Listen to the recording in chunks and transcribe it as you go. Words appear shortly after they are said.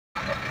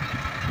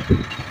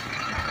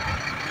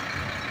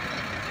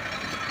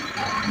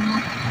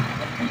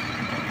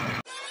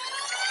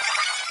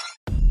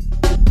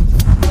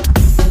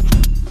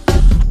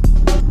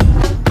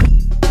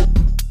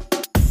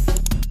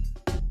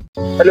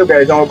Hello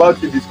guys, I'm about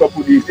to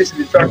discouple this. This is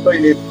the tractor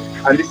unit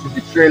and this is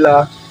the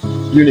trailer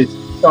unit.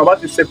 So I'm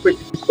about to separate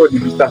this for the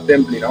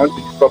disassembling. I want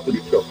to discouple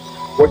the truck.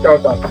 Watch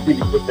out and see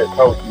the process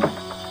how it is.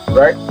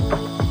 Right?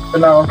 So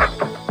now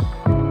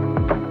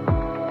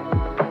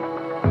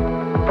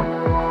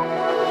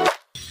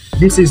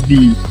this is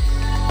the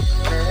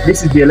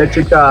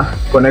electrical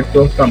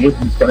connector. So I'm going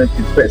to disconnect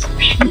it first.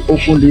 You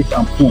open this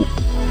and pull.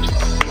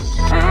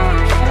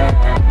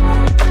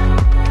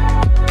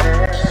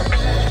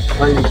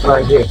 And it's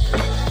right here.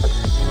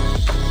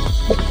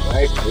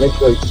 Right, make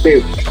sure it's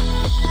safe.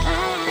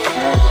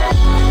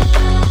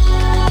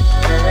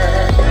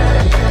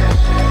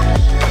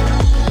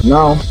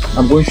 Now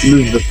I'm going to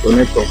use the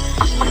connector.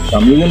 So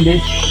I'm using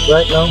this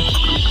right now.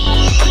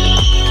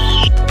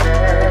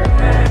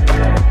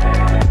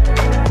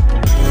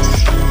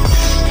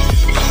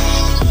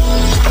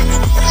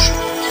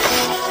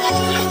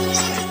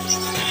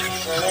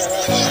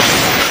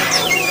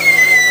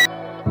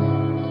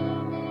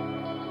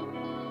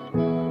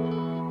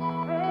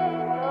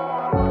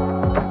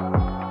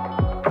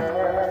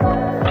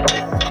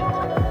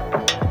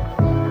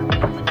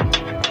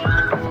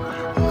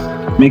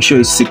 Make sure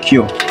it's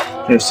secure.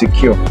 It's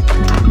secure.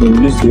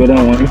 Then use the other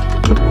one.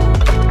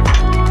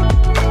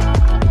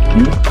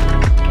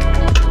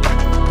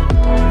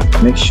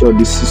 Make sure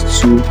this is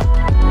too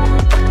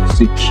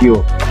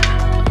secure.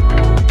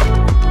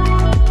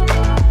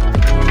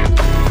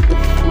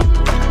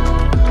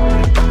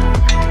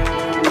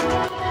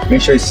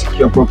 Make sure it's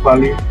secure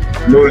properly.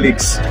 No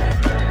leaks.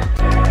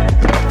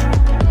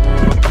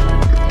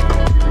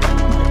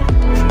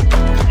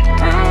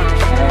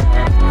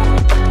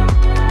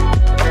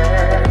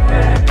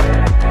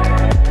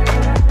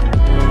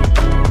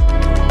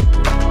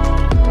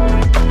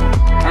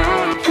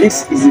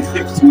 This is the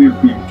fifth wheel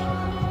beam.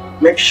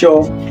 Make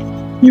sure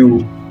you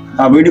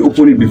have already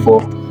opened it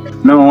before.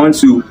 Now I want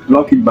to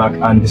lock it back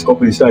and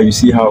discouple it so you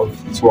see how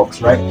it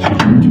works, right?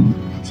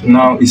 So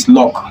now it's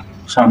locked.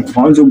 So if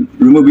I want to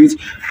remove it,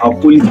 I'll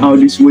pull it out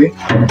this way.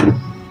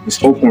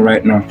 It's open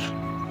right now.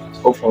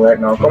 It's open right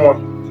now. Come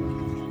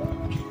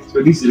on.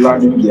 So this is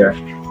landing here.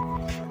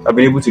 I've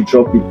been able to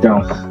drop it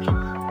down.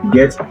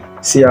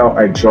 See how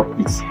I drop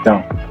it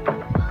down.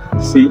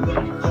 See?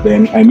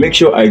 Then I make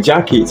sure I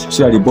jack it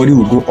so that the body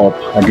will go up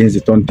against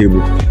the turntable,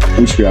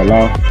 which will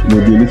allow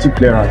maybe a little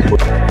clearance.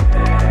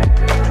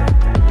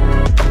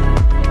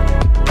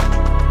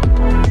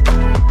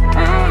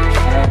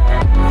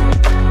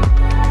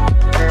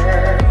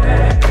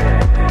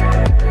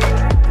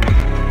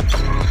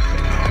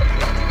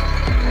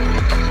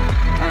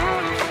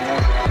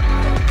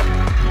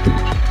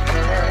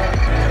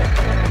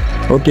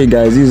 Okay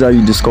guys, this is how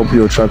you discouple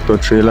your tractor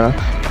trailer.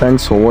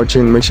 Thanks for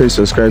watching. Make sure you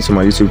subscribe to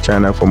my YouTube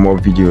channel for more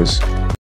videos.